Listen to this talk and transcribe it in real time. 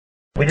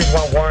We just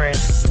want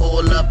warrants.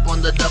 Pull up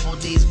on the double,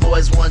 these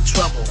boys want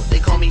trouble. They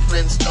call me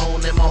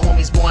Flintstone and my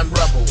homies born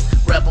rubble.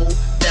 Rebel,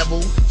 devil,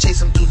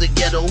 chase them through the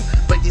ghetto.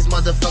 Break these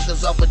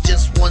motherfuckers off with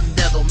just one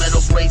devil.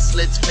 Metal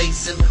bracelets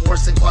facing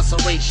worse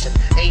incarceration.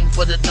 Aim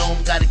for the dome,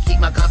 gotta keep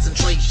my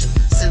concentration.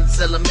 Since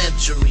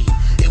elementary,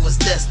 it was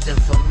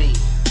destined for me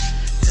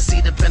to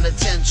see the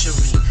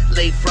penitentiary.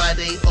 Late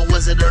Friday, or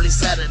was it early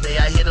Saturday?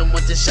 I hit him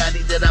with the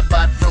shotty that I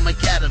bought from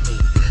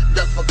Academy.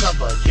 Duck for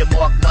cover, you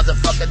mark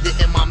motherfucker.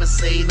 Didn't mama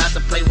say not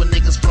to play with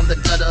niggas from the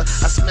gutter?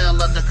 I smell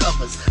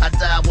undercovers, I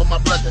die with my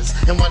brothers.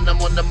 And when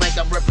I'm on the mic,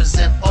 I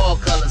represent all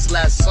colors.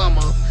 Last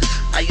summer,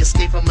 I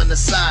escaped from an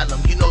asylum.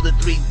 You know the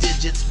 3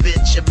 digits,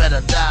 bitch, you better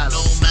dial.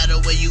 No matter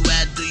where you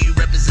at, do you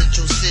represent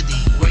your city?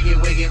 Wiggy,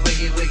 wiggy,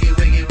 wiggy, wiggy,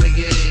 wiggy,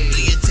 wiggy.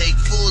 Do you take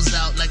fools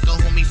out like the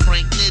homie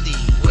Frank Nitty?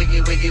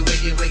 Wiggy, wiggy,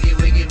 wiggy, wiggy,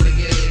 wiggy,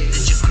 wiggy.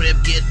 Did your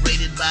crib get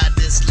raided by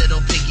this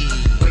little piggy?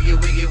 Wiggy,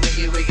 wiggy,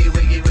 wiggy, wiggy,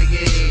 wiggy,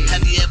 wiggy.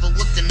 Have you ever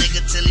whooped a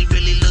nigga till he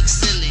really looks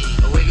silly?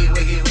 Wiggy,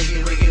 wiggy,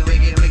 wiggy, wiggy,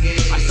 wiggy, wiggy.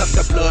 I suck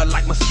the blood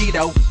like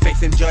mosquito,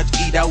 facing Judge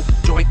Ito.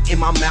 Joint in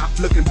my mouth,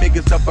 looking big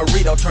as a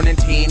burrito. Turning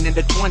 10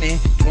 into 20,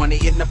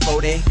 20 in the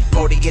 40,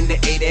 40 in the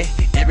 80.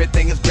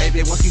 Everything is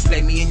gravy once you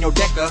play me in your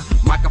decker.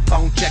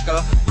 Microphone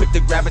checker, quick to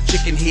grab a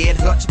chicken head,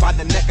 hutch by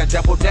the neck, a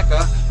double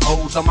decker.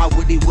 Hoes on my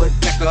woody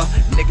woodpecker.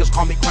 Niggas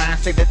call me crying,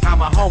 say that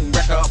I'm a home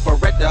wrecker.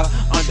 Beretta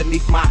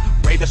underneath my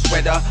Raider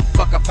sweater.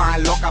 Fuck a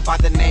fine loca by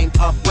the name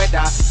of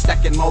Weather.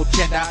 Stacking more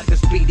cheddar, the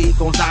Speedy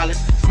Gonzales.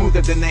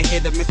 Smoother than the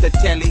head of Mr.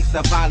 Telly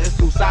Savalas.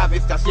 Tú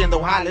sabes, haciendo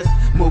jales,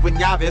 moving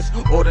llaves.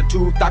 Order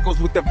 2 tacos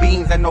with the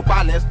beans and no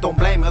bales. Don't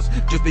blame us,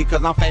 just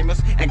because I'm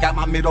famous and got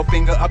my middle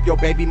finger up your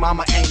baby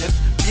mama anus.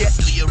 Yeah.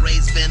 Do you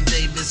raise Ben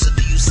Davis or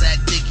do you sack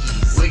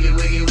Dickies? Wiggy,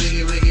 wiggy,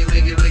 wiggy, wiggy,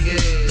 wiggy, wiggy.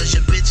 Does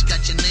your bitch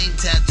got your name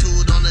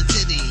tattooed on the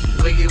titty?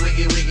 Wiggy,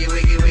 wiggy, wiggy,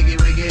 wiggy, wiggy,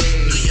 wiggy.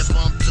 Do you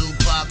bump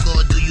Tupac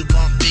or do you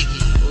bump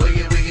Biggie?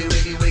 Wiggy, wiggy,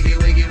 wiggy, wiggy,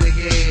 wiggy,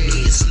 wiggy. Do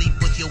you sleep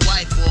with your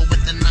wife or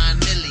with the 9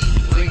 milli?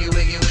 Wiggy,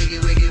 wiggy, wiggy,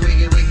 wiggy,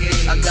 wiggy,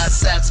 wiggy. I got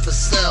sacks for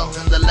sale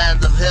in the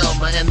land of hell.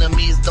 My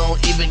enemies don't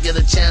even get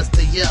a chance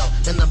to yell.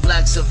 In the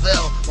black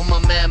Chevelle with my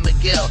man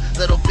Miguel.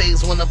 Little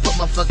pigs wanna put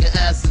my fucking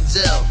ass in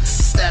jail.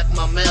 Stack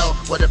my mail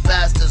where the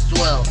bastards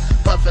dwell.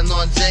 Puffin'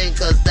 on Jane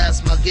cause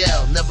that's my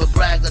gal. Never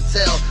brag or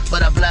tell,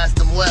 but I blast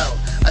them well.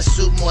 I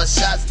shoot more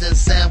shots than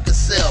Sam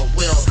Cassell.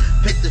 Will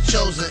pick the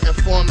chosen and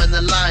form an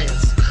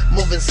alliance.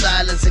 Move in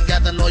silence and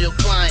gather loyal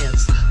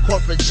clients.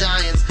 Corporate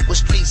giants with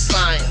street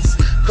science.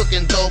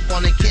 Cooking dope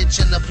on a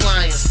kitchen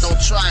appliance. Don't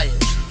try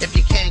it if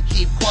you can't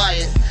keep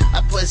quiet.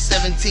 I put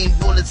 17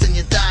 bullets in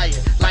your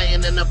diet.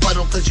 Lying in a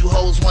puddle cause you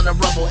hoes wanna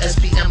rumble.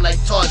 SPM like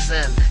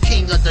Tarzan,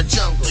 king of the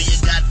jungle. You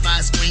got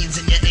 5 screens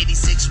in your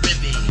 86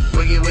 Ribby.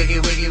 Wiggy, wiggy,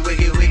 wiggy,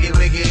 wiggy, wiggy,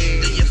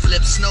 wiggy. Do you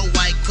flip Snow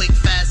White quick,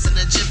 fast?